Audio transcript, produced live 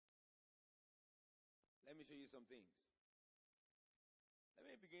show you some things. Let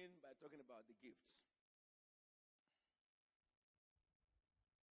me begin by talking about the gifts.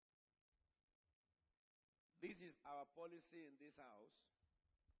 This is our policy in this house.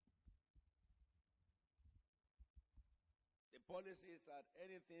 The policy is that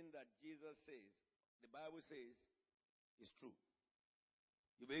anything that Jesus says, the Bible says, is true.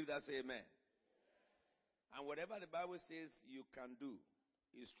 You believe that? Say amen. And whatever the Bible says you can do,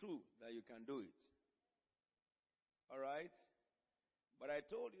 it's true that you can do it. All right? But I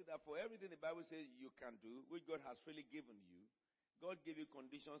told you that for everything the Bible says you can do, which God has freely given you, God gave you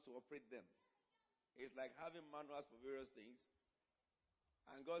conditions to operate them. It's like having manuals for various things.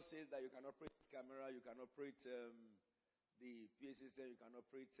 And God says that you can operate camera, you can operate the PA system, you can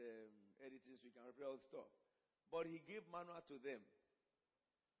operate editing, so you can operate all the stuff. But He gave manual to them.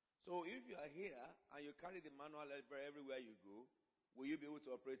 So if you are here and you carry the manual everywhere you go, will you be able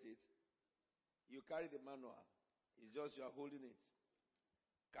to operate it? You carry the manual. It's just you are holding it.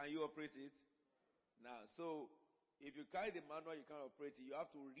 Can you operate it? Now, so if you carry the manual, you can't operate it. You have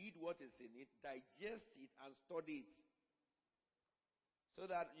to read what is in it, digest it, and study it. So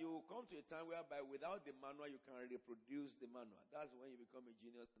that you come to a time whereby without the manual, you can reproduce the manual. That's when you become a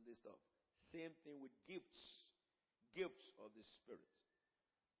genius in this stuff. Same thing with gifts. Gifts of the Spirit.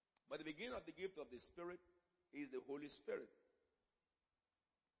 But the beginning of the gift of the Spirit is the Holy Spirit.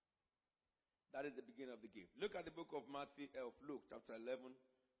 That is the beginning of the gift. Look at the book of Luke, chapter 11,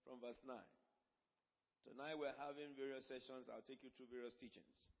 from verse 9. Tonight we're having various sessions. I'll take you through various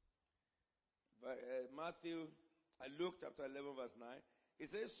teachings. Luke chapter 11 verse 9.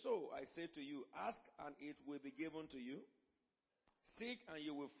 It says, "So I say to you, ask and it will be given to you. Seek and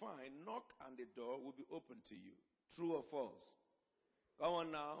you will find. Knock and the door will be opened to you." True or false? Come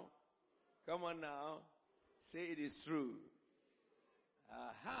on now. Come on now. Say it is true.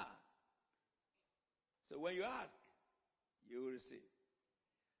 Aha. So when you ask, you will receive.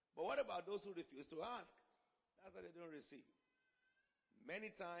 But what about those who refuse to ask? That's why they don't receive.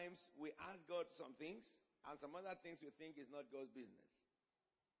 Many times we ask God some things, and some other things we think is not God's business.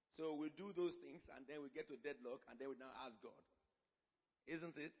 So we do those things, and then we get to deadlock, and then we now ask God.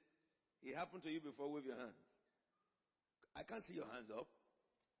 Isn't it? It happened to you before. Wave your hands. I can't see your hands up.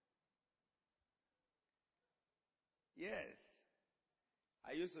 Yes.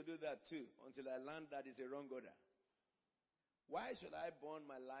 I used to do that too, until I learned that it's a wrong order. Why should I burn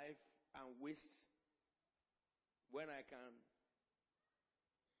my life and waste when I can,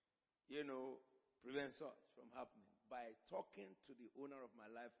 prevent such from happening? By talking to the owner of my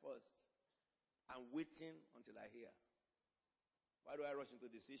life first and waiting until I hear. Why do I rush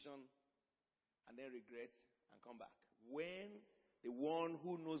into decision and then regret and come back? When the one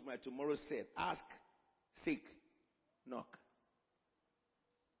who knows my tomorrow said, ask, seek, knock.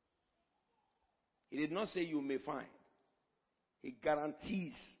 He did not say you may find. He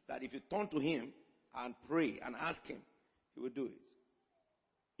guarantees that if you turn to Him and pray and ask Him, He will do it.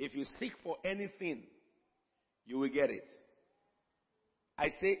 If you seek for anything, you will get it. I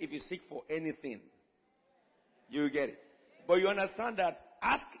say if you seek for anything, you will get it. But you understand that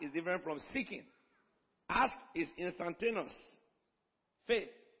ask is different from seeking. Ask is instantaneous. Faith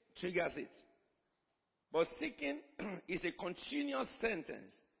triggers it. But seeking is a continuous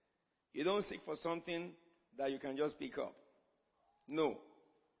sentence. You don't seek for something that you can just pick up. No.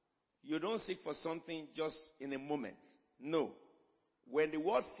 You don't seek for something just in a moment. No. When the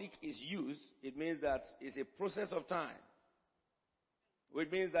word seek is used, it means that it's a process of time. Which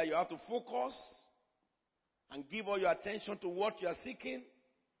means that you have to focus and give all your attention to what you are seeking.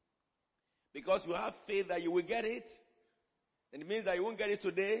 Because you have faith that you will get it. And it means that you won't get it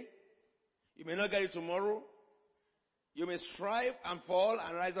today. You may not get it tomorrow. You may strive and fall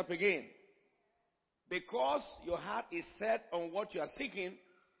and rise up again. Because your heart is set on what you are seeking,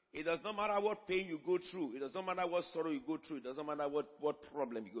 it does not matter what pain you go through. It does not matter what sorrow you go through. It doesn't matter what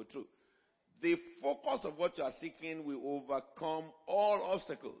problem you go through. The focus of what you are seeking will overcome all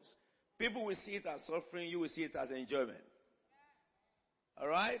obstacles. People will see it as suffering. You will see it as enjoyment. All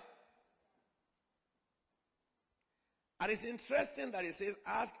right? And it's interesting that it says,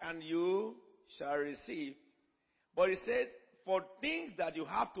 ask and you shall receive. But it says, for things that you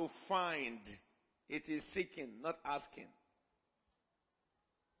have to find, it is seeking, not asking.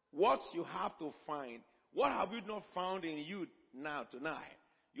 What you have to find. What have you not found in you now, tonight?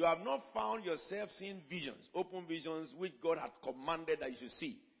 You have not found yourself seeing visions, open visions, which God had commanded that you should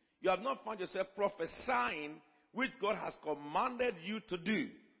see. You have not found yourself prophesying, which God has commanded you to do.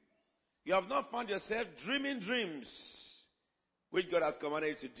 You have not found yourself dreaming dreams, which God has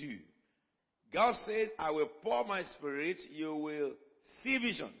commanded you to do. God says, I will pour my spirit, you will see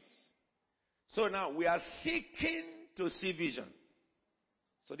visions. So now we are seeking to see vision.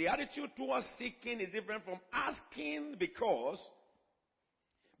 So the attitude towards seeking is different from asking, because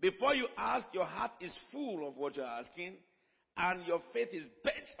before you ask, your heart is full of what you're asking, and your faith is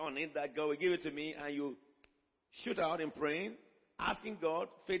bent on it that God will give it to me, and you shoot out in praying, asking God,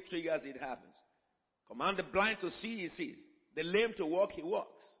 faith triggers, it happens. Command the blind to see, he sees. The lame to walk, he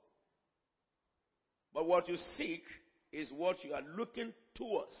walks. But what you seek is what you are looking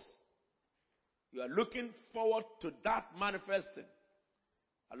towards. You are looking forward to that manifesting.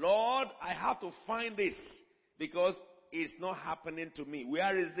 Lord, I have to find this because it's not happening to me.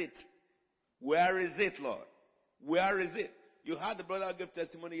 Where is it? Where is it, Lord? Where is it? You had the brother give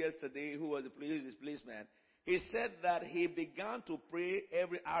testimony yesterday who was his policeman. He said that he began to pray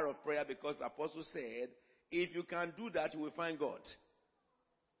every hour of prayer because the apostle said, if you can do that, you will find God.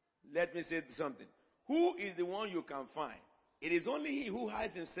 Let me say something. Who is the one you can find? It is only he who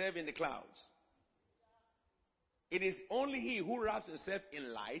hides himself in the clouds. It is only he who wraps himself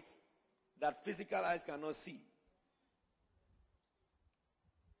in light that physical eyes cannot see.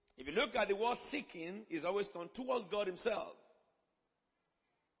 If you look at the word seeking, it's always turned towards God himself.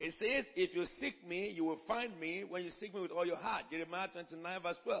 It says, if you seek me, you will find me when you seek me with all your heart. Jeremiah 29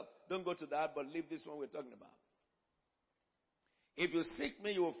 verse 12. Don't go to that, but leave this one we're talking about. If you seek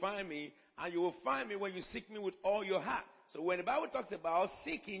me, you will find me, and you will find me when you seek me with all your heart. So when the Bible talks about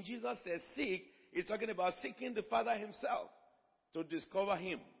seeking, Jesus says seek, it's talking about seeking the Father himself to discover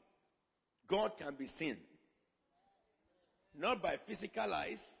him. God can be seen. Not by physical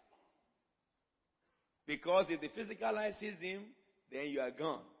eyes. Because if the physical eye sees him, then you are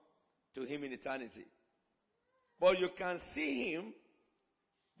gone to him in eternity. But you can see him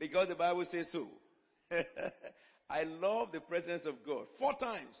because the Bible says so. I love the presence of God. 4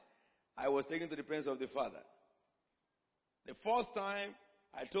 times I was taken to the presence of the Father. The first time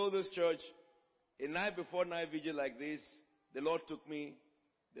I told this church, a night before night vigil like this, the Lord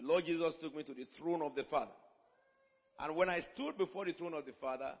Jesus took me to the throne of the Father. And when I stood before the throne of the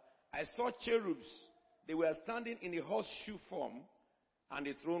Father, I saw cherubs. They were standing in a horseshoe form, and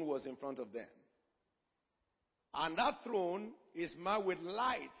the throne was in front of them. And that throne is marked with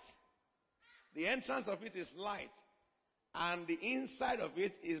light. The entrance of it is light. And the inside of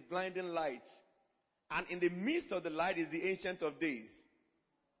it is blinding light. And in the midst of the light is the Ancient of Days.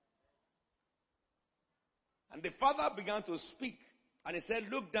 And the Father began to speak. And he said,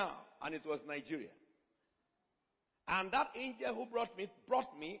 look down. And it was Nigeria. And that angel who brought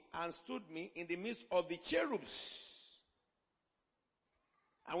me and stood me in the midst of the cherubs.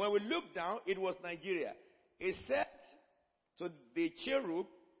 And when we looked down, it was Nigeria. He said to the cherub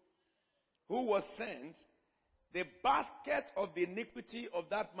who was sent, the basket of the iniquity of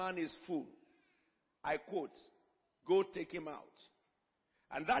that man is full. I quote, go take him out.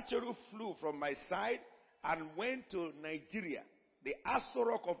 And that cherub flew from my side and went to Nigeria, the Aso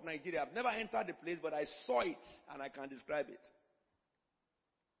Rock of Nigeria. I've never entered the place, but I saw it and I can describe it.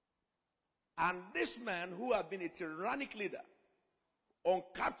 And this man who had been a tyrannic leader,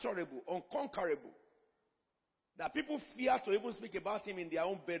 uncapturable, unconquerable, that people fear to even speak about him in their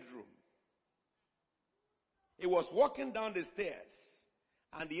own bedroom. He was walking down the stairs,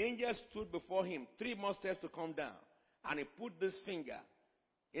 and the angel stood before him, 3 more steps to come down. And he put this finger,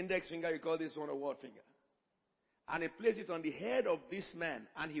 index finger, you call this one a word finger. And he placed it on the head of this man,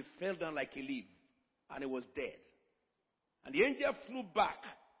 and he fell down like a leaf, and he was dead. And the angel flew back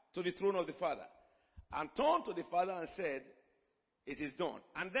to the throne of the Father, and turned to the Father and said, it is done.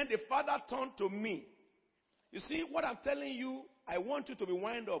 And then the Father turned to me. You see, what I'm telling you, I want you to be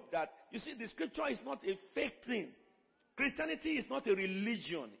wind up that, you see, the scripture is not a fake thing. Christianity is not a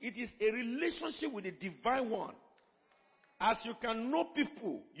religion. It is a relationship with the divine one. As you can know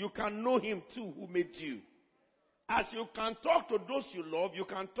people, you can know him too who made you. As you can talk to those you love, you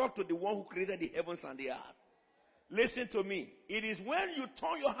can talk to the one who created the heavens and the earth. Listen to me. It is when you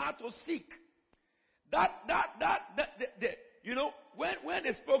turn your heart to seek. You know, when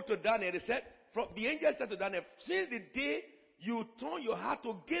they spoke to Daniel, they said, the angel said to Daniel, since the day you turn your heart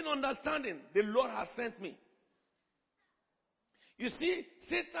to gain understanding, the Lord has sent me. You see,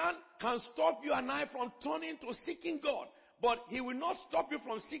 Satan can stop you and I from turning to seeking God, but he will not stop you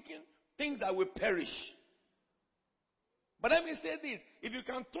from seeking things that will perish. But let me say this, if you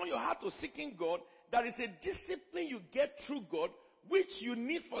can turn your heart to seeking God, there is a discipline you get through God, which you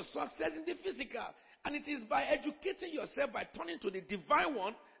need for success in the physical. And it is by educating yourself, by turning to the divine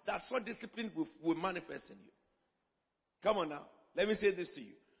one, that such discipline will manifest in you. Come on now. Let me say this to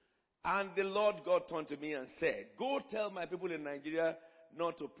you. And the Lord God turned to me and said, go tell my people in Nigeria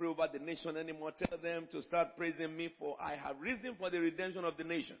not to pray over the nation anymore. Tell them to start praising me, for I have risen for the redemption of the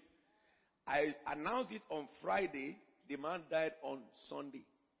nation. I announced it on Friday. The man died on Sunday.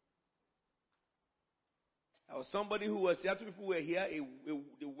 There was somebody who was here. Two people were here.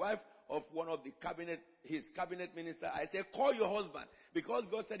 The wife of one of his cabinet minister. I said, call your husband. Because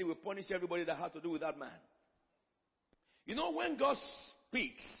God said he will punish everybody that has to do with that man. You know, when God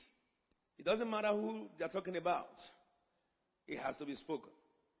speaks, it doesn't matter who they're talking about. It has to be spoken.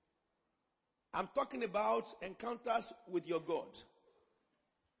 I'm talking about encounters with your God.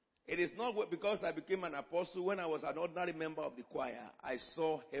 It is not because I became an apostle. When I was an ordinary member of the choir, I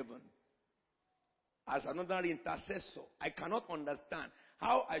saw heaven. As an ordinary intercessor, I cannot understand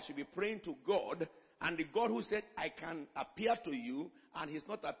how I should be praying to God, and the God who said, I can appear to you, and he's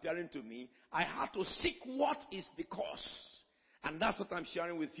not appearing to me. I have to seek what is the cause. And that's what I'm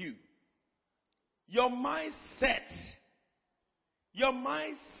sharing with you. Your mindset. Your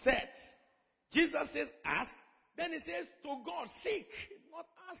mindset. Jesus says, ask. Then he says, to God, seek, not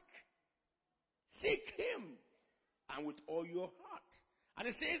ask. Seek him. And with all your heart. And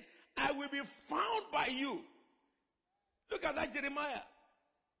he says, I will be found by you. Look at that, Jeremiah.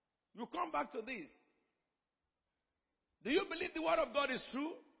 You come back to this. Do you believe the word of God is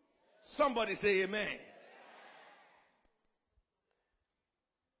true? Somebody say amen.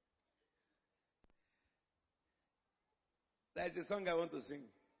 That's the song I want to sing.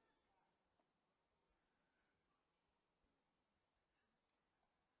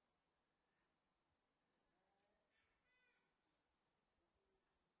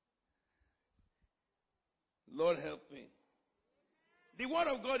 Lord help me. The word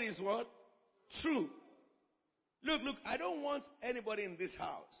of God is what? True. Look, I don't want anybody in this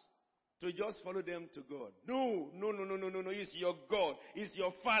house to just follow them to God. No. It's your God. It's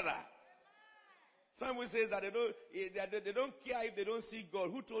your Father. Someone says that they don't care if they don't see God.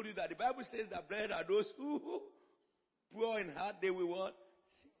 Who told you that? The Bible says that blessed are those who poor in heart, they will what?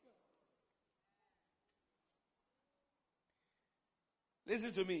 See God.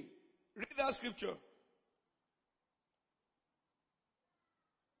 Listen to me. Read that scripture.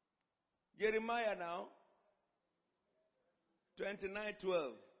 Jeremiah now.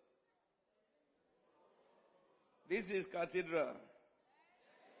 29:12. This is cathedral.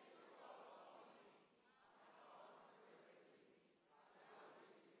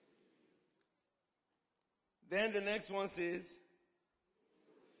 Then the next one says,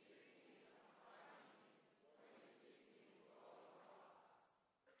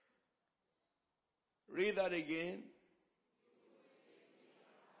 read that again.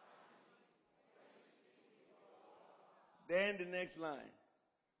 Then the next line.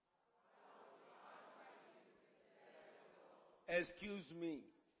 Excuse me.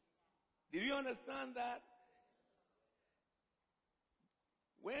 Did you understand that?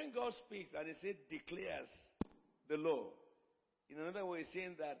 When God speaks and he said declares the law, in another way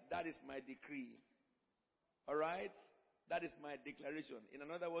saying that is my decree. Alright? That is my declaration. In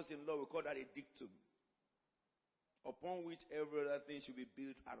another words, in law we call that a dictum. Upon which every other thing should be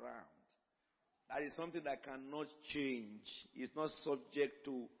built around. That is something that cannot change. It's not subject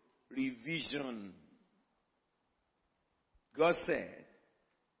to revision. God said,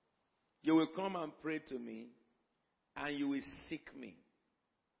 you will come and pray to me, and you will seek me.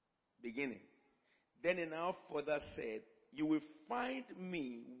 Beginning. Then he now further said, you will find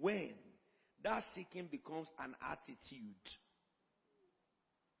me when that seeking becomes an attitude.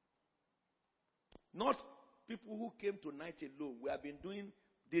 Not people who came tonight alone. We have been doing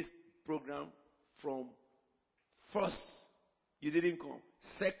this program from first, you didn't come.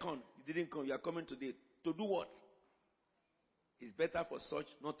 Second, you didn't come. You are coming today. To do what? It's better for such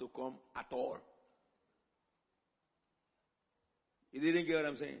not to come at all. You didn't get what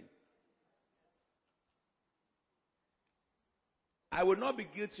I'm saying? I will not be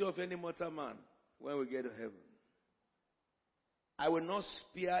guilty of any mortal man when we get to heaven. I will not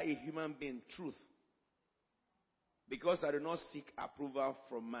spare a human being truth because I do not seek approval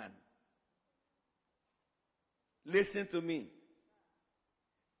from man. Listen to me.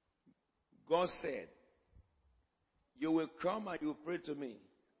 God said, you will come and you will pray to me,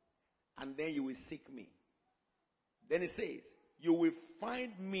 and then you will seek me. Then he says, you will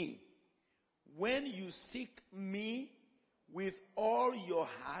find me when you seek me with all your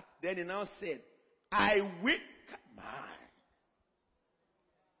heart. Then he now said, I will.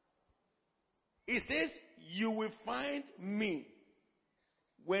 He says, you will find me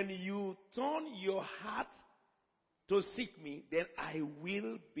when you turn your heart to seek me, then I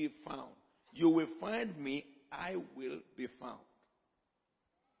will be found. You will find me, I will be found.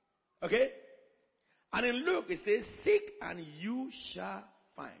 Okay? And in Luke it says, seek and you shall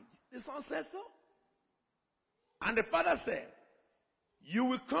find. The Son says so. And the Father said, You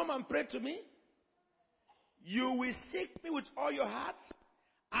will come and pray to me. You will seek me with all your heart.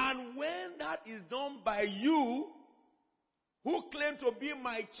 And when that is done by you, who claim to be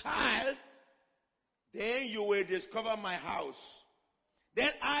my child, then you will discover my house. Then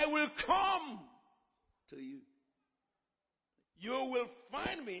I will come to you. You will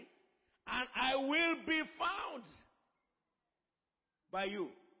find me, and I will be found by you.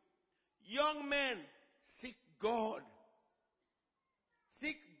 Young men, seek God.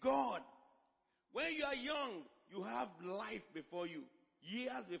 Seek God. When you are young, you have life before you,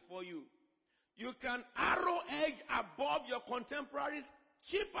 years before you. You can arrow edge above your contemporaries,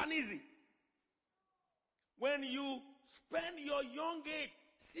 cheap and easy. When you spend your young age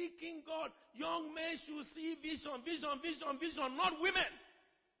seeking God, young men should see vision, vision, vision, vision, not women.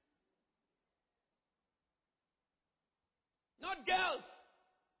 Not girls.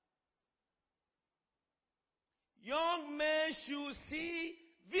 Young men should see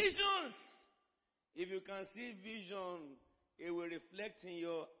visions. If you can see vision, it will reflect in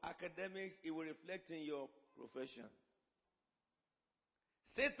your academics, it will reflect in your profession.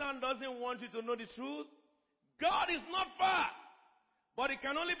 Satan doesn't want you to know the truth. God is not far, but it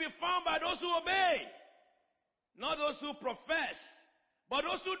can only be found by those who obey. Not those who profess, but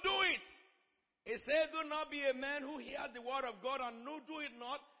those who do it. It says, do not be a man who hears the word of God and do it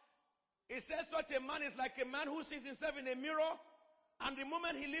not. It says such a man is like a man who sees himself in a mirror, and the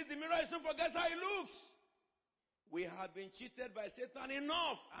moment he leaves the mirror, he soon forgets how he looks. We have been cheated by Satan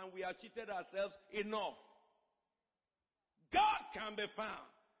enough, and we have cheated ourselves enough. God can be found,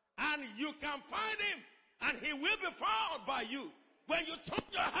 and you can find him, and he will be found by you. When you turn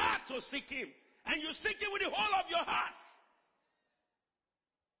your heart to seek him, and you seek him with the whole of your heart,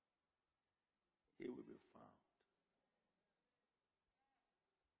 he will be found.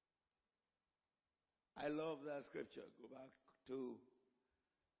 I love that scripture. Go back to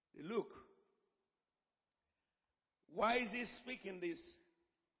Luke. Why is he speaking this?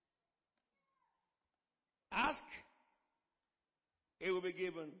 Ask, it will be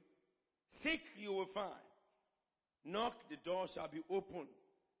given. Seek, you will find. Knock, the door shall be opened.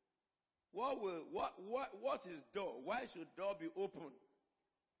 What is door? Why should door be opened?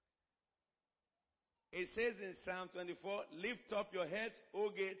 It says in Psalm 24, lift up your heads, O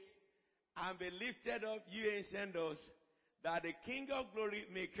gates, and be lifted up, you ancient doors, that the King of glory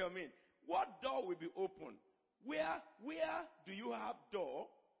may come in. What door will be opened? Where do you have door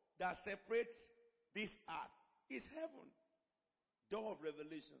that separates this earth? It's heaven. Door of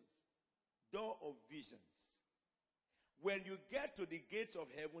revelations. Door of visions. When you get to the gates of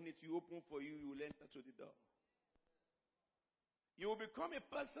heaven, it will open for you, you will enter to the door. You will become a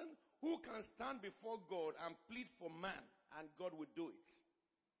person who can stand before God and plead for man, and God will do it.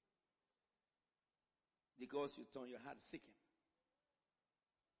 Because you turn your heart to seek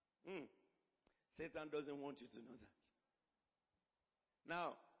him. Satan doesn't want you to know that.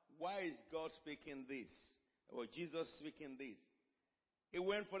 Now, why is God speaking this? Or Jesus speaking this? He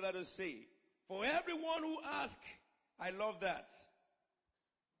went further to say, for everyone who asks, I love that.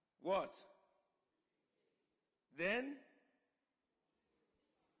 What? Then,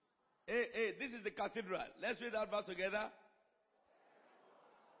 this is the cathedral. Let's read that verse together.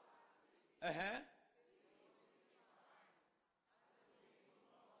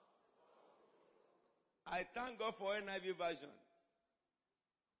 I thank God for NIV version.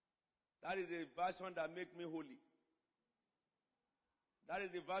 That is the version that makes me holy. That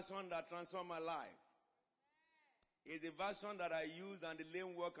is the version that transformed my life. It's the version that I used and the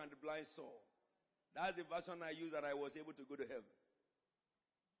lame walk and the blind saw. That's the version I used that I was able to go to heaven.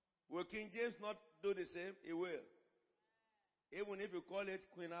 Will King James not do the same? He will. Even if you call it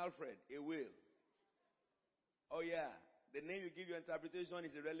Queen Alfred, it will. Oh yeah, the name you give your interpretation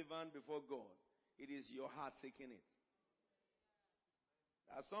is irrelevant before God. It is your heart seeking it.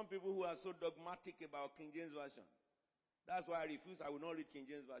 There are some people who are so dogmatic about King James Version. That's why I refuse. I will not read King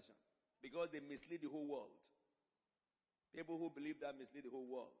James Version. Because they mislead the whole world. People who believe that mislead the whole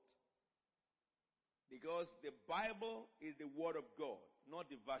world. Because the Bible is the Word of God, not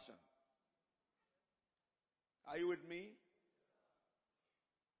the version. Are you with me?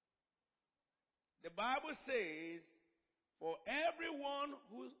 The Bible says, for everyone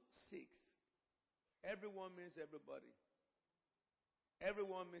who seeks. Everyone means everybody.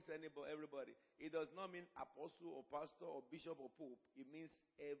 Everyone means everybody. It does not mean apostle or pastor or bishop or pope. It means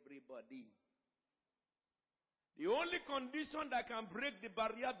everybody. The only condition that can break the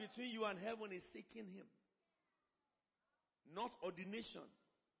barrier between you and heaven is seeking him. Not ordination.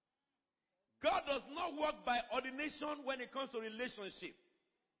 God does not work by ordination when it comes to relationship.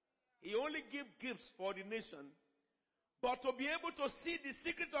 He only gives gifts for ordination. But to be able to see the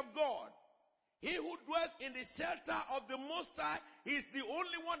secret of God, he who dwells in the shelter of the Most High is the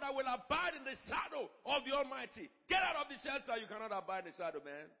only one that will abide in the shadow of the Almighty. Get out of the shelter. You cannot abide in the shadow,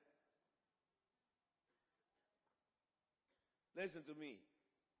 man. Listen to me.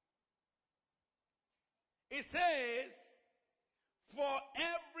 It says, for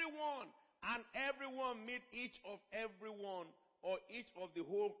everyone, and everyone meet each of everyone, or each of the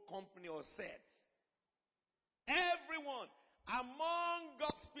whole company or set. Everyone among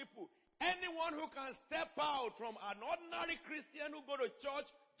God's people. Anyone who can step out from an ordinary Christian who go to church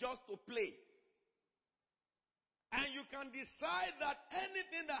just to play. And you can decide that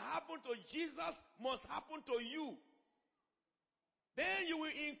anything that happened to Jesus must happen to you. Then you will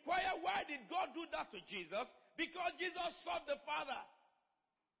inquire, why did God do that to Jesus? Because Jesus sought the Father.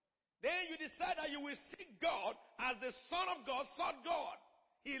 Then you decide that you will seek God as the Son of God sought God.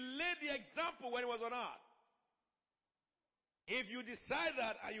 He laid the example when he was on earth. If you decide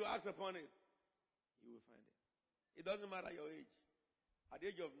that and you act upon it, you will find it. It doesn't matter your age. At the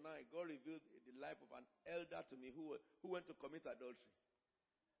age of 9, God revealed the life of an elder to me who went to commit adultery.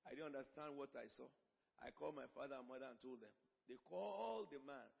 I didn't understand what I saw. I called my father and mother and told them. They called the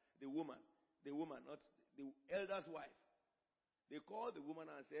woman, not the elder's wife. They called the woman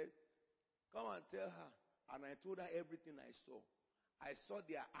and said, come and tell her. And I told her everything I saw. I saw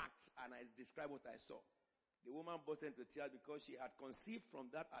their acts and I described what I saw. The woman burst into tears because she had conceived from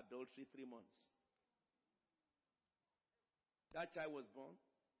that adultery 3 months. That child was born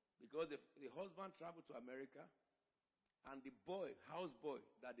because the husband traveled to America and the boy, houseboy,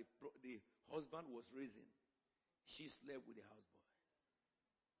 that the husband was raising, she slept with the houseboy.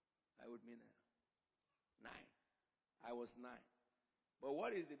 I would mean 9. I was 9. But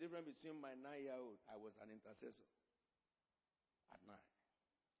what is the difference between my 9-year-old? I was an intercessor at 9.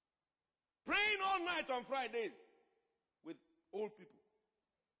 Praying all night on Fridays with old people.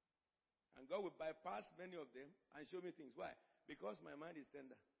 And God will bypass many of them and show me things. Why? Because my mind is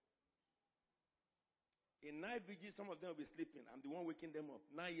tender. In night vigil, some of them will be sleeping. I'm the one waking them up.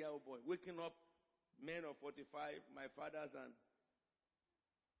 9-year-old boy. Waking up men of 45, my fathers, and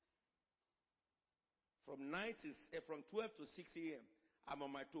from 12 to 6 a.m., I'm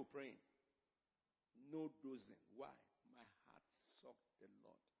on my toe praying. No dozing. Why? My heart sought the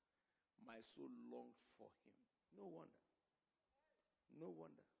Lord. My soul longed for him. No wonder. No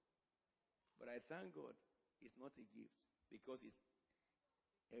wonder. But I thank God it's not a gift because it's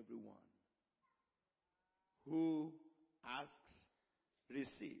everyone who asks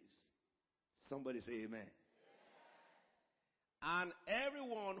receives. Somebody say amen. And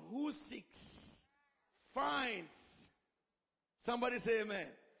everyone who seeks finds. Somebody say amen.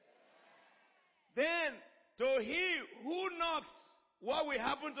 Then to he who knocks, what will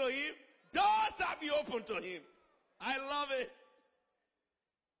happen to him? Doors shall be opened to him. I love it.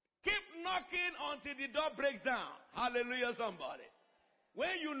 Keep knocking until the door breaks down. Hallelujah, somebody.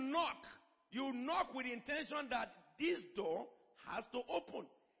 When you knock with the intention that this door has to open.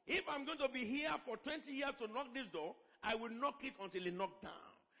 If I'm going to be here for 20 years to knock this door, I will knock it until it knocks down.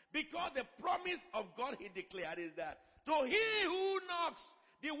 Because the promise of God he declared is that to he who knocks,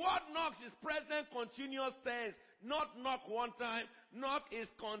 the word knocks is present continuous tense. Not knock one time. Knock is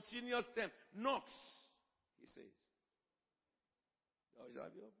continuous tense. Knocks, he says. Door shall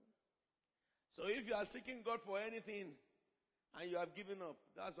be open. So if you are seeking God for anything and you have given up,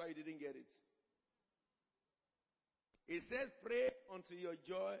 that's why you didn't get it. It says pray until your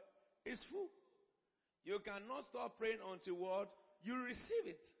joy is full. You cannot stop praying until what? You receive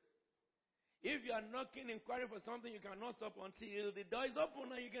it. If you are knocking, inquiring for something, you cannot stop until the door is open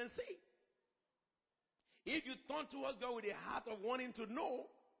and you can see. If you turn towards God with a heart of wanting to know,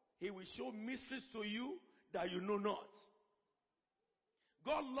 he will show mysteries to you that you know not.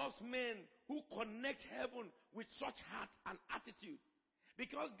 God loves men who connect heaven with such heart and attitude.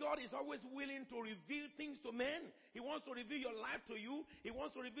 Because God is always willing to reveal things to men. He wants to reveal your life to you. He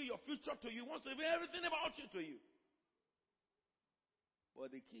wants to reveal your future to you. He wants to reveal everything about you to you.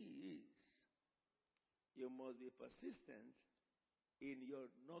 But the key is, you must be persistent in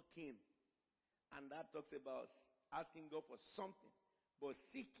your knocking. And that talks about asking God for something. But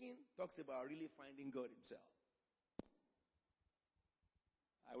seeking talks about really finding God himself.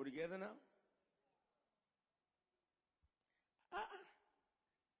 Are we together now?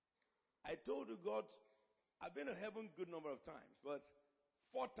 I told you God, I've been to heaven a good number of times, but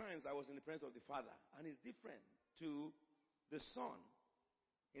 4 times I was in the presence of the Father. And it's different to the Son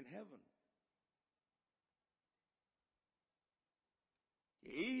in heaven.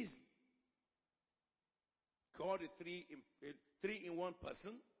 He is God, a three in one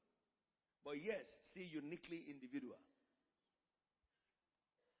person, but yes, still uniquely individual.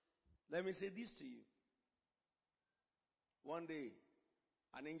 Let me say this to you. One day,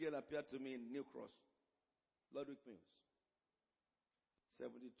 an angel appeared to me in New Cross, Ludwig Mills.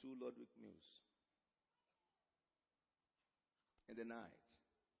 72 Ludwig Mills. In the night.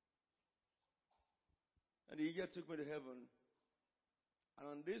 And the angel took me to heaven. And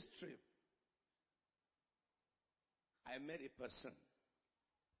on this trip, I met a person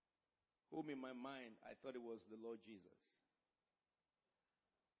whom in my mind I thought it was the Lord Jesus.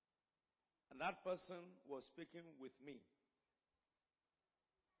 And that person was speaking with me.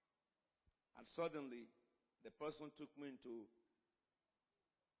 And suddenly, the person took me into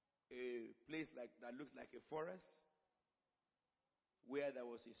a place that looks like a forest where there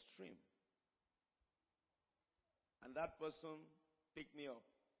was a stream. And that person picked me up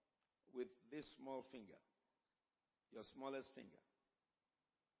with this small finger, your smallest finger.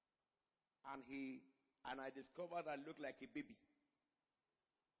 And I discovered I looked like a baby.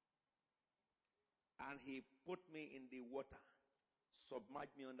 And he put me in the water,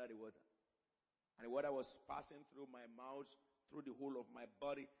 submerged me under the water. And the water was passing through my mouth, through the whole of my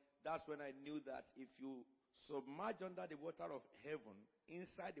body. That's when I knew that if you submerge under the water of heaven,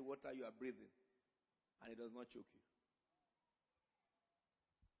 inside the water you are breathing, and it does not choke you.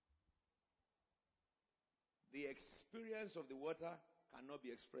 The experience of the water cannot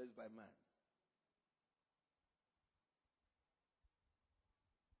be expressed by man.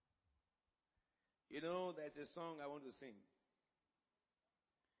 You know, there's a song I want to sing,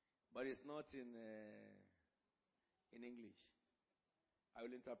 but it's not in English. I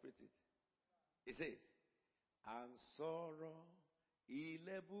will interpret it. It says, Ansoro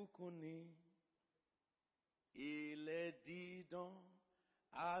ile bukuni, ile didon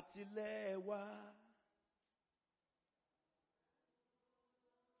atilewa.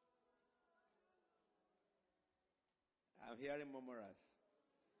 I'm hearing murmurers.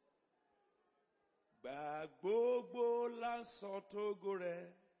 Gba gbogbo lásán tó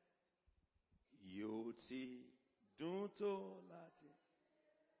gore, yóò ti dùn tó láti.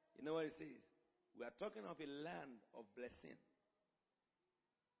 You know what it says? We are talking of a land of blessing.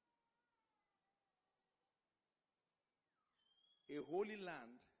 A holy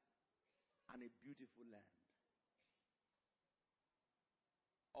land and a beautiful land.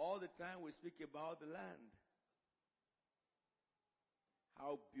 All the time we speak about the land.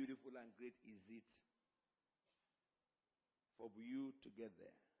 How beautiful and great is it for you to get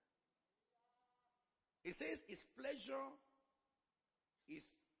there? It says his pleasure is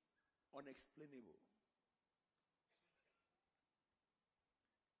unexplainable.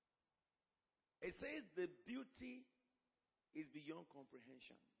 It says the beauty is beyond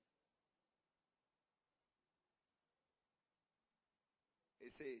comprehension.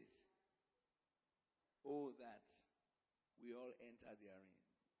 It says, oh, that we all enter therein.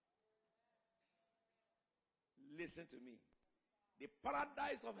 Listen to me. The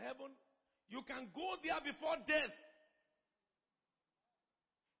paradise of heaven, you can go there before death.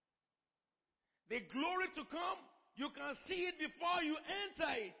 The glory to come, you can see it before you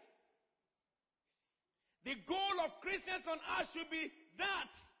enter it. The goal of Christians on earth should be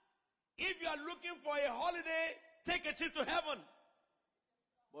that. If you are looking for a holiday, take a trip to heaven.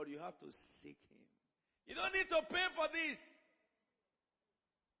 But you have to seek him. You don't need to pay for this.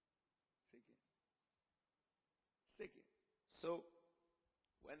 Seek him. Seek him. So,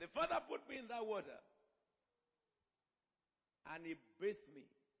 when the Father put me in that water, and he bathed me,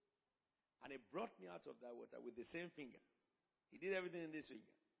 and he brought me out of that water with the same finger. He did everything in this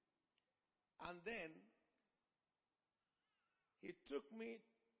finger. And then, he took me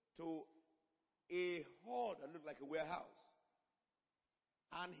to a hall that looked like a warehouse.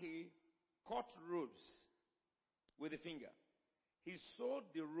 And he cut ropes with a finger. He sewed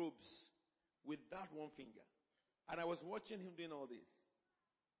the ropes with that one finger. And I was watching him doing all this.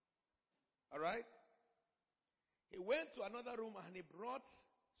 Alright? He went to another room and he brought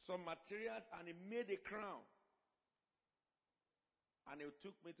some materials and he made a crown. And he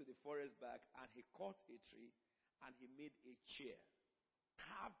took me to the forest back and he cut a tree and he made a chair.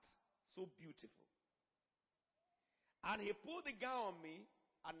 Carved so beautiful. And he put the gown on me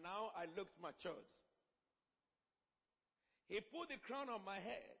and now I looked matured. He put the crown on my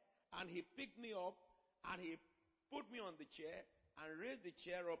head and he picked me up and he put me on the chair and raised the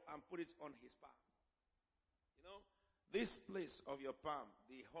chair up and put it on his palm. You know, this place of your palm,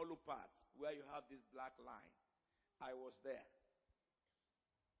 the hollow part where you have this black line, I was there.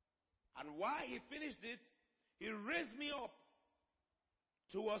 And while he finished it, he raised me up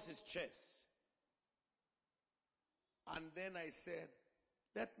towards his chest. And then I said,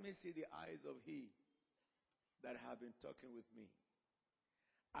 let me see the eyes of he that have been talking with me.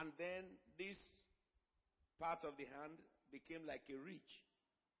 And then this part of the hand became like a ridge,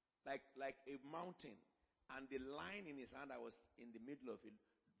 like a mountain. And the line in his hand, I was in the middle of it,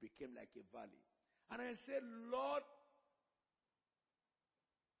 became like a valley. And I said, Lord,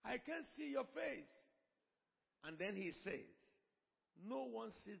 I can't see your face. And then he says, no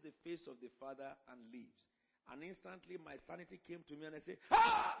one sees the face of the Father and lives. And instantly my sanity came to me and I said,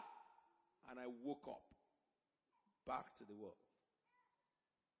 ah! And I woke up back to the world.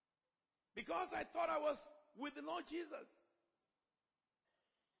 Because I thought I was with the Lord Jesus.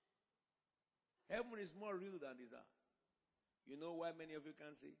 Heaven is more real than this earth. You know why many of you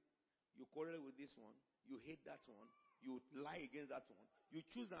can't see? You quarrel with this one. You hate that one. You lie against that one. You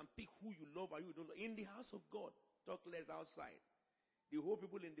choose and pick who you love and who you don't love. In the house of God, talk less outside. The whole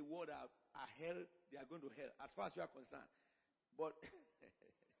people in the world are hell. They are going to hell, as far as you are concerned. But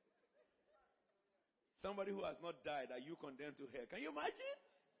somebody who has not died, are you condemned to hell? Can you imagine?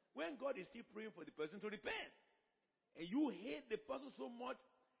 When God is still praying for the person to repent. And you hate the person so much.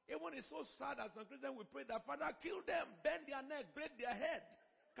 Everyone is so sad as some Christians will pray that, Father, kill them, bend their neck, break their head.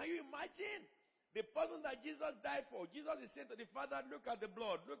 Can you imagine? The person that Jesus died for, Jesus is saying to the Father, look at the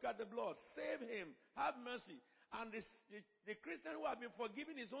blood, save him, have mercy. And the Christian who has been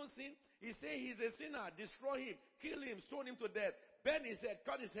forgiven his own sin, he says he's a sinner, destroy him, kill him, stone him to death, bend his head,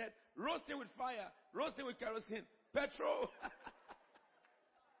 cut his head, roast him with fire, roast him with kerosene, petrol.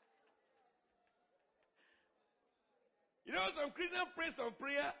 You know, some Christians pray some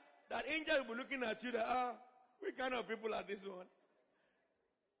prayer that angels will be looking at you that, what kind of people are this one?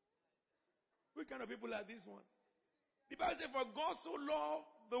 What kind of people are this one? The Bible says, for God so loved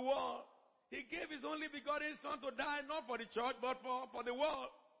the world, he gave his only begotten Son to die, not for the church, but for the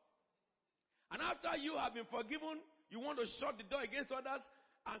world. And after you have been forgiven, you want to shut the door against others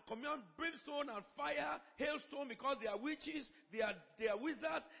and command brimstone and fire, hailstone, because they are witches, they are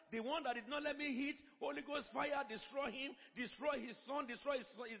wizards. The one that did not let me hit, Holy Ghost fire, destroy him, destroy his son, destroy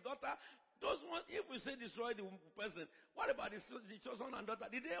his daughter. Those ones, if we say destroy the person, what about the son and daughter?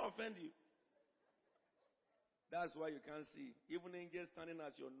 Did they offend you? That's why you can't see. Even angels standing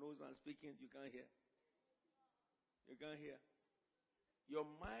at your nose and speaking, you can't hear. You can't hear. Your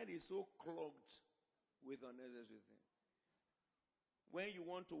mind is so clogged with unnecessary things. When you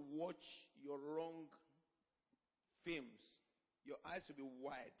want to watch your wrong films, your eyes should be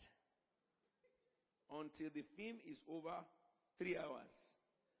wide until the film is over 3 hours.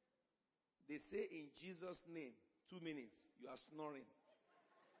 They say in Jesus' name, 2 minutes, you are snoring.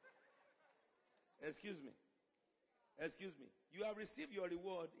 Excuse me. You have received your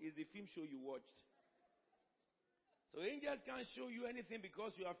reward is the film show you watched. So angels can't show you anything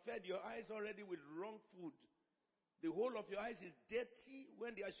because you have fed your eyes already with wrong food. The whole of your eyes is dirty.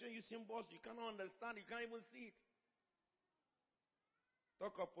 When they are showing you symbols, you cannot understand. You can't even see it.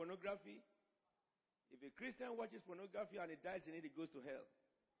 Talk of pornography. If a Christian watches pornography and he dies in it, he goes to hell.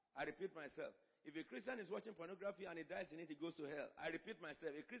 I repeat myself. If a Christian is watching pornography and he dies in it, he goes to hell. I repeat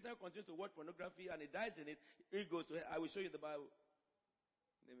myself. A Christian continues to watch pornography and he dies in it, he goes to hell. I will show you the Bible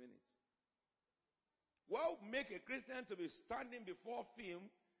in a minute. What make a Christian to be standing before film,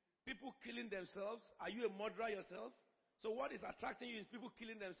 people killing themselves? Are you a murderer yourself? So what is attracting you is people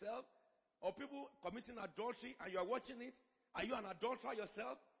killing themselves? Or people committing adultery and you are watching it? Are you an adulterer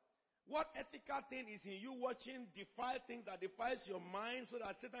yourself? What ethical thing is in you watching defile things that defiles your mind so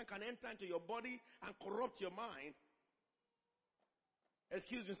that Satan can enter into your body and corrupt your mind?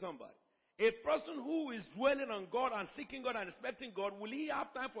 Excuse me, somebody. A person who is dwelling on God and seeking God and respecting God, will he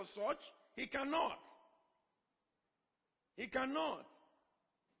have time for such? He cannot. He cannot.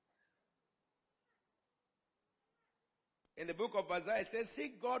 In the book of Isaiah, it says,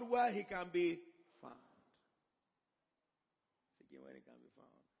 seek God where he can be found. Seek him where he can be found.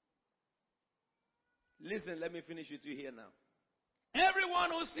 Listen, let me finish with you here now. Everyone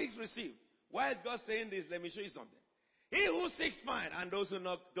who seeks, receive. Why is God saying this? Let me show you something. He who seeks, find, and those who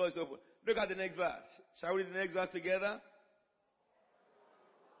knock, doors open. Look at the next verse. Shall we read the next verse together?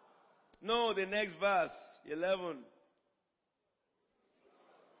 No, the next verse, 11.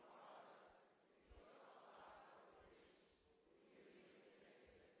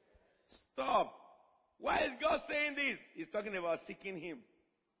 Stop. Why is God saying this? He's talking about seeking him.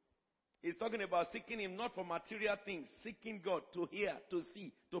 He's talking about seeking him not for material things. Seeking God to hear, to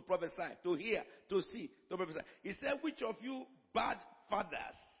see, to prophesy. To hear, to see, to prophesy. He said, which of you bad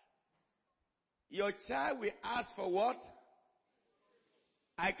fathers, your child will ask for what?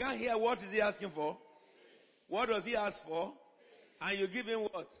 I can't hear. What is he asking for? What does he ask for? And you give him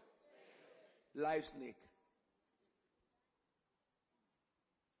what? Live snake.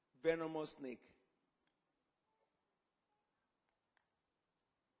 Venomous snake.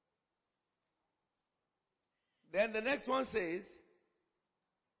 Then the next one says,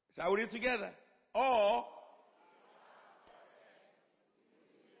 shall we read together? Or,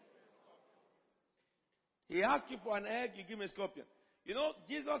 he asks you for an egg, you give him a scorpion. You know,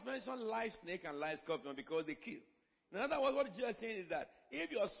 Jesus mentioned live snake and live scorpion because they kill. In other words, what Jesus is saying is that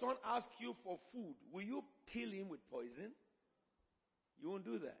if your son asks you for food, will you kill him with poison? You won't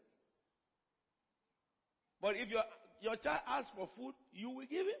do that. But if your child asks for food, you will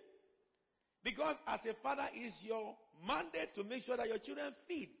give him. Because as a father, it's your mandate to make sure that your children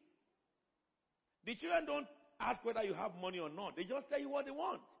feed. The children don't ask whether you have money or not. They just tell you what they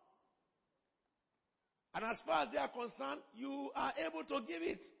want. And as far as they are concerned, you are able to give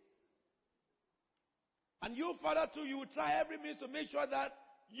it. And you, father, too, you will try every means to make sure that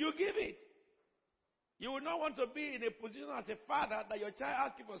you give it. You will not want to be in a position as a father that your child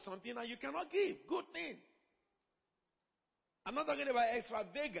asks you for something and you cannot give. Good thing. I'm not talking about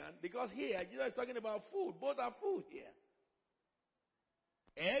extravagant because here Jesus is talking about food. Both are food here.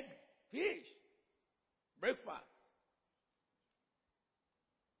 Egg, fish, breakfast.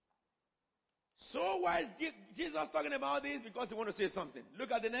 So why is Jesus talking about this? Because he wants to say something. Look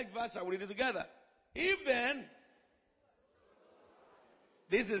at the next verse. Shall we read it together? If then,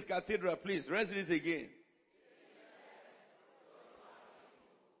 this is cathedral, please, rest it again.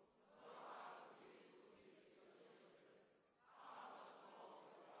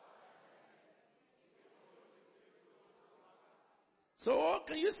 So,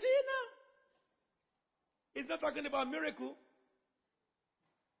 can you see now? He's not talking about miracle.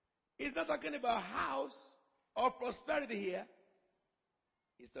 He's not talking about house or prosperity here.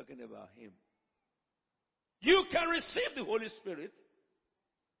 He's talking about him. You can receive the Holy Spirit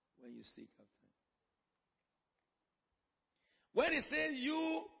when you seek after him. When he says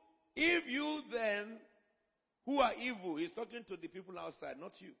you, if you then, who are evil, he's talking to the people outside,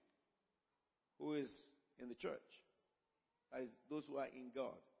 not you, who is in the church. That is those who are in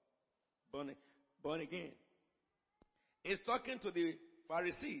God, born again. He's talking to the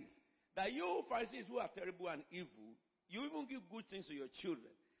Pharisees. That you Pharisees who are terrible and evil, you even give good things to your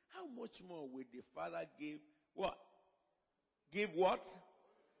children. How much more will the Father give what? Give what?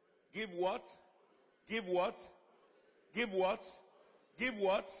 Give what? Give what? Give what? Give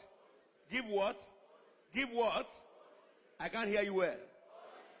what? Give what? Give what? I can't hear you well.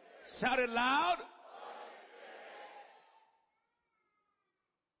 Shout it loud.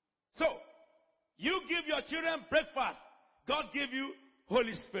 So, you give your children breakfast, God give you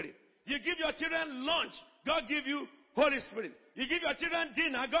Holy Spirit. You give your children lunch, God give you Holy Spirit. You give your children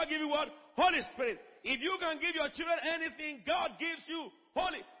dinner, God give you what? Holy Spirit. If you can give your children anything, God gives you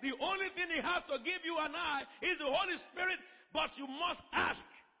Holy. The only thing He has to give you and I is the Holy Spirit, but you must ask.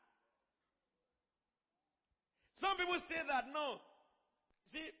 Some people say that, no.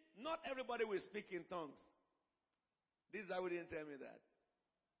 See, not everybody will speak in tongues. This guy didn't tell me that.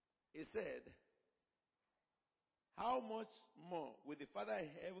 He said, how much more will the Father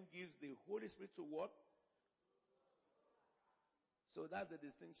in heaven gives the Holy Spirit to what? So that's the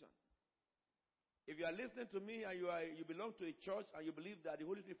distinction. If you are listening to me and you belong to a church and you believe that the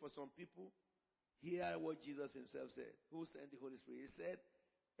Holy Spirit for some people, hear what Jesus himself said. Who sent the Holy Spirit? He said,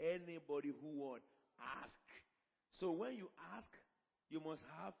 anybody who wants, ask. So when you ask, you must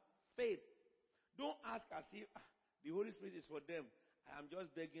have faith. Don't ask as if the Holy Spirit is for them. I am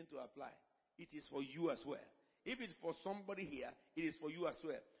just begging to apply. It is for you as well. If it's for somebody here, it is for you as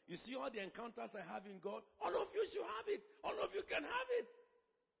well. You see all the encounters I have in God? All of you should have it. All of you can have it.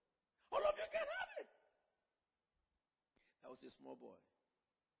 All of you can have it. That was a small boy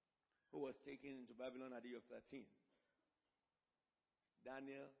who was taken into Babylon at the age of 13.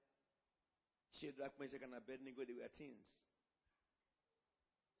 Daniel, Shadrach, Meshach, and Abednego, they were teens.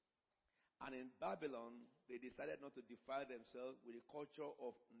 And in Babylon, they decided not to defile themselves with the culture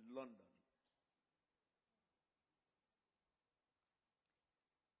of London.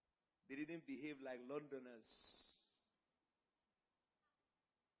 They didn't behave like Londoners.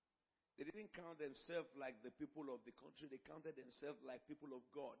 They didn't count themselves like the people of the country. They counted themselves like people of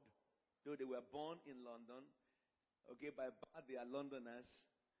God. Though they were born in London, okay, by birth they are Londoners,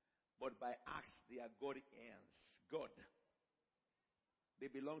 but by acts they are Godians. God.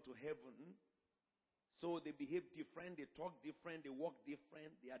 They belong to heaven. So they behave different, they talk different, they walk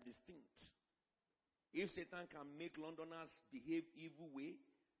different, they are distinct. If Satan can make Londoners behave evil way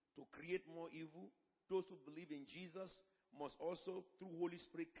to create more evil, those who believe in Jesus must also, through Holy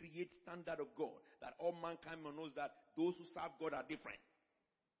Spirit, create standard of God. That all mankind knows that those who serve God are different.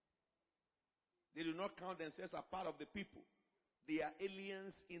 They do not count themselves as part of the people. They are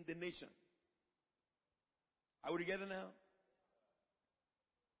aliens in the nation. Are we together now?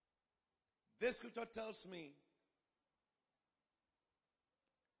 This scripture tells me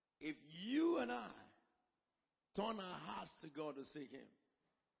If you and I turn our hearts to God to seek Him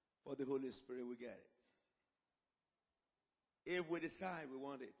for the Holy Spirit, we get it. If we decide we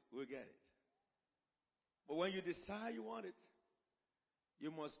want it, we'll get it. But when you decide you want it, you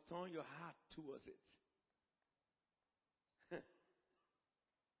must turn your heart towards it.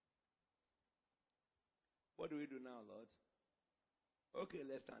 What do we do now, Lord? Okay,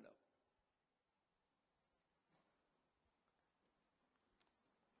 let's stand up.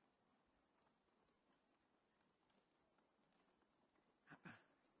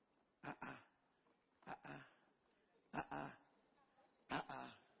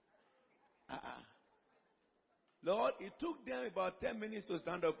 Lord, it took them about 10 minutes to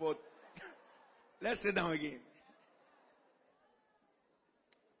stand up, but let's sit down again.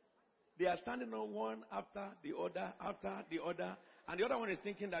 They are standing on one after the other, and the other one is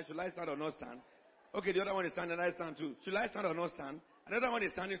thinking that should I stand or not stand? Okay, the other one is standing, I stand too. Should I stand or not stand? Another one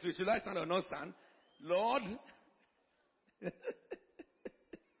is standing too. Should I stand or not stand? Lord,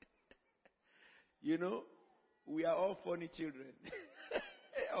 you know, we are all funny children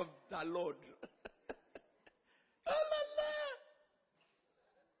of the Lord.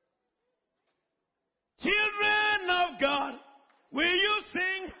 Children of God, will you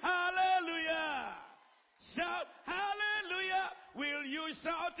sing hallelujah? Shout hallelujah. Will you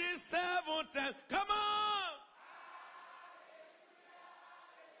shout it 7 times? Come on.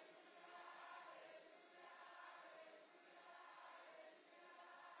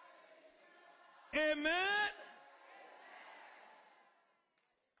 Amen.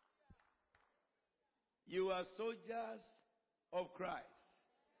 You are soldiers of Christ.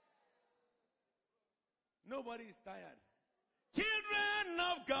 Nobody is tired. Children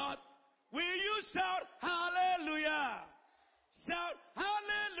of God, will you shout hallelujah? Shout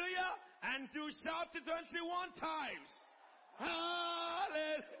hallelujah, and to shout it 21 times.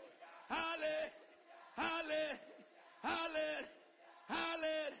 Hallelujah, hallelujah, hallelujah,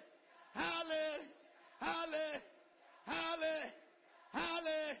 hallelujah, hallelujah, hallelujah, hallelujah, hallelujah,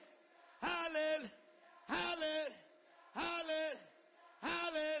 hallelujah, hallelujah, hallelujah, hallelujah,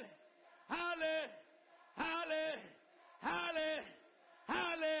 hallelujah, hallelujah. Halle, halle,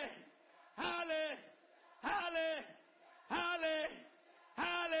 halle, halle, halle, halle,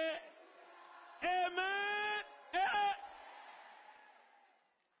 halle. Amen.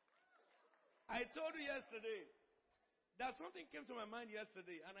 I told you yesterday that something came to my mind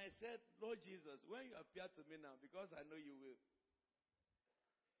yesterday, and I said, Lord Jesus, when you appear to me now, because I know you will,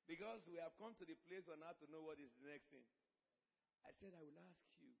 because we have come to the place on earth to know what is the next thing, I said, I will ask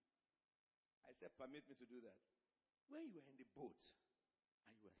you. I said, permit me to do that. When you were in the boat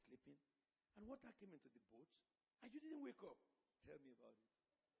and you were sleeping, and water came into the boat, and you didn't wake up, tell me about it.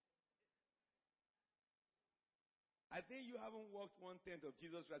 I think you haven't walked 1/10 of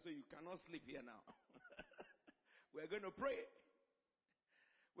Jesus Christ, so you cannot sleep here now. We're going to pray.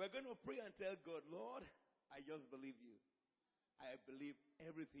 We're going to pray and tell God, Lord, I just believe you. I believe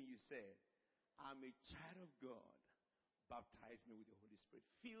everything you said. I'm a child of God. Baptize me with the Holy Spirit.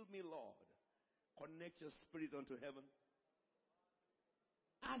 Fill me, Lord. Connect your spirit unto heaven.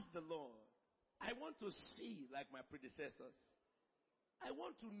 Ask the Lord, I want to see like my predecessors. I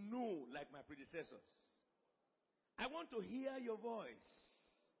want to know like my predecessors. I want to hear your voice.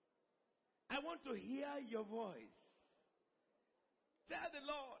 I want to hear your voice. Tell the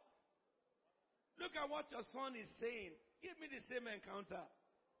Lord, look at what your son is saying. Give me the same encounter.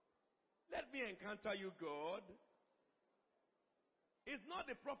 Let me encounter you, God. It's not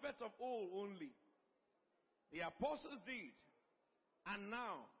the prophets of old only. The apostles did. And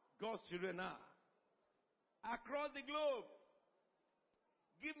now, God's children are. Across the globe.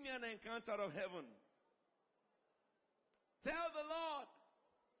 Give me an encounter of heaven. Tell the Lord.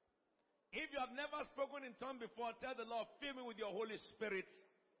 If you have never spoken in tongues before, tell the Lord, fill me with your Holy Spirit.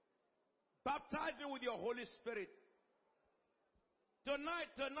 Baptize me with your Holy Spirit. Tonight,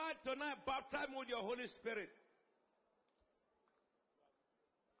 baptize me with your Holy Spirit.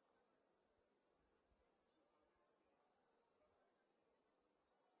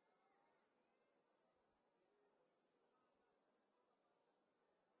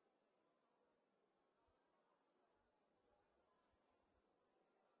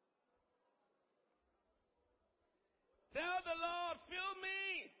 Tell the Lord, fill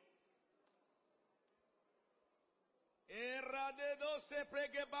me.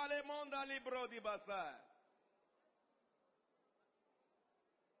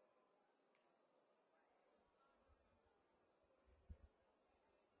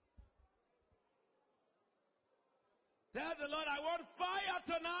 Tell the Lord, I want fire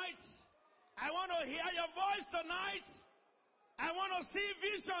tonight. I want to hear your voice tonight. I want to see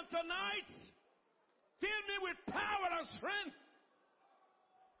vision tonight. Fill me with power and strength.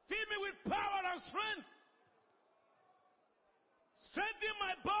 Fill me with power and strength. Strengthen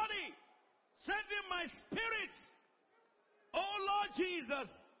my body. Strengthen my spirit. Oh Lord Jesus.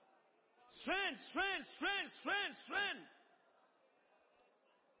 Strength, strength, strength, strength, strength.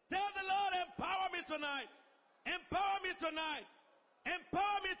 Tell the Lord, empower me tonight. Empower me tonight.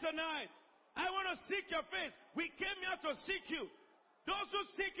 Empower me tonight. I want to seek your face. We came here to seek you. Those who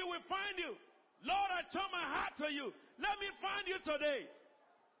seek you will find you. Lord, I turn my heart to you. Let me find you today.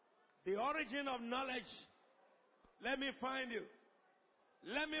 The origin of knowledge. Let me find you.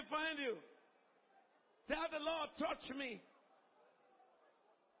 Let me find you. Tell the Lord, touch me.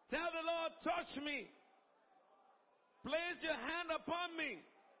 Tell the Lord, touch me. Place your hand upon me.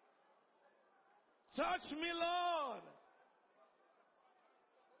 Touch me, Lord.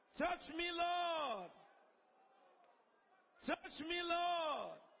 Touch me, Lord. Touch me,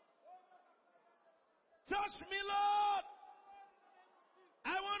 Lord. Touch me, Lord.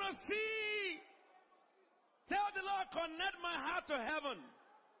 I want to see. Tell the Lord, connect my heart to heaven.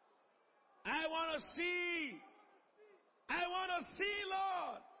 I want to see. I want to see,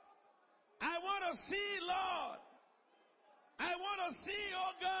 Lord. I want to see, Lord. I want to see,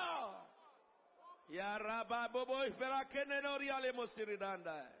 oh God. Ya Rabba Bobo Ifera Kenedori Ale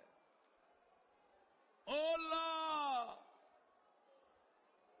Mosiridanda. Oh Lord.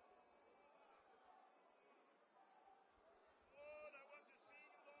 Lord, I want to see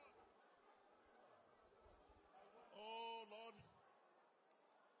you, Lord. Oh Lord.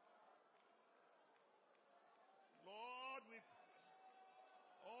 Lord,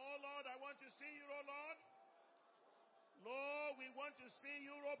 oh Lord, I want to see you, oh Lord. Lord, we want to see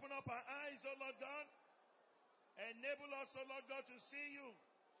you. Open up our eyes, oh Lord God. Enable us, oh Lord God, to see you.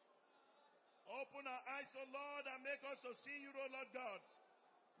 Open our eyes, oh Lord, and make us to see you, oh Lord God.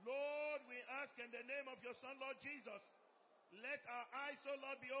 Lord, we ask in the name of your Son, Lord Jesus. Let our eyes, oh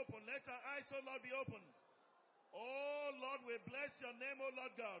Lord, be open. Let our eyes, oh Lord, be open. Oh Lord, we bless your name, oh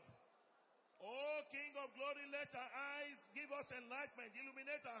Lord God. Oh King of glory, let our eyes give us enlightenment,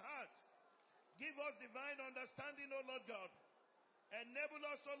 illuminate our hearts. Give us divine understanding, O Lord God. Enable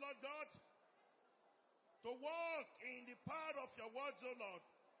us, O Lord God, to walk in the power of your words, O Lord.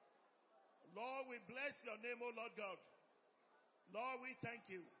 Lord, we bless your name, O Lord God. Lord, we thank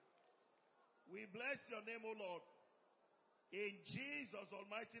you. We bless your name, O Lord. In Jesus'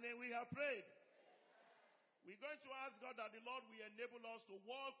 almighty name we have prayed. We're going to ask God that the Lord will enable us to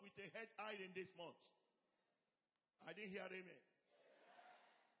walk with a head high in this month. I didn't hear amen.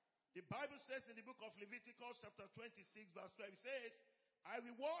 The Bible says in the book of Leviticus chapter 26 verse 12, it says, I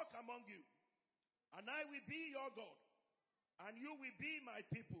will walk among you, and I will be your God, and you will be my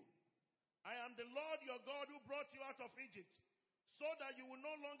people. I am the Lord your God who brought you out of Egypt, so that you will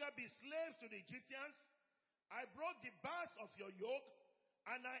no longer be slaves to the Egyptians. I broke the bars of your yoke,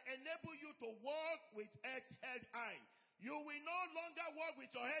 and I enable you to walk with head high. You will no longer walk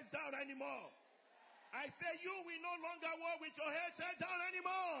with your heads down anymore. I say you will no longer walk with your heads down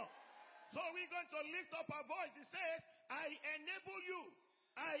anymore. So we're going to lift up our voice. It says, I enable you.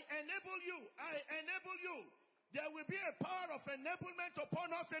 I enable you. I enable you. There will be a power of enablement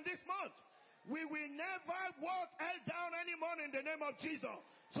upon us in this month. We will never walk head down anymore in the name of Jesus.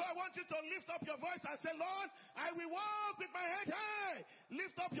 So I want you to lift up your voice and say, Lord, I will walk with my head high.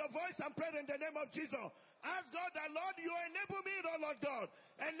 Lift up your voice and pray in the name of Jesus. Ask God that, Lord, you enable me, oh Lord God.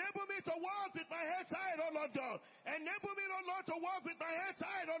 Enable me to walk with my head high, oh Lord God. Enable me, oh Lord, to walk with my head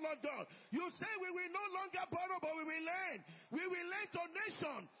high, oh Lord God. You say we will no longer borrow, but we will lend. We will lend to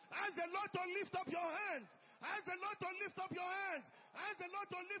nation. Ask the Lord to lift up your hands. Ask the Lord to lift up your hands. Ask the Lord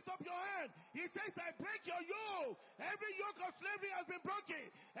to lift up your hand. He says, I break your yoke. Every yoke of slavery has been broken.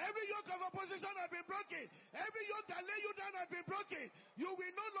 Every yoke of opposition has been broken. Every yoke that lay you down has been broken. You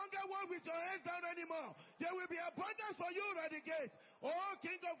will no longer walk with your heads down anymore. There will be abundance for you at the gates. Oh,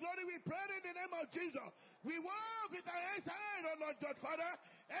 King of glory, we pray in the name of Jesus. We walk with our heads high, oh Lord God, Father.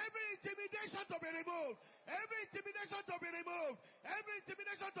 Every intimidation to be removed. Every intimidation to be removed. Every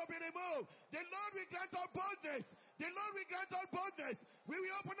intimidation to be removed. The Lord will grant us boldness. The Lord will grant us boldness. We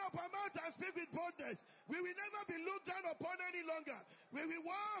will open up our mouth and speak with boldness. We will never be looked down upon any longer. We will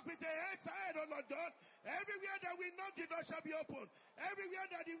walk with the head high, oh Lord God. Everywhere that we knock, the door shall be open. Everywhere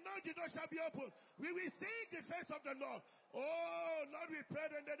that we knock, the door shall be open. We will seek the face of the Lord. Oh, Lord, we pray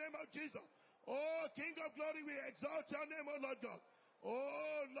in the name of Jesus. Oh, King of glory, we exalt your name, oh Lord God.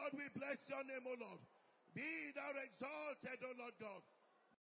 Oh, Lord, we bless your name, oh Lord. Be thou exalted, oh Lord God.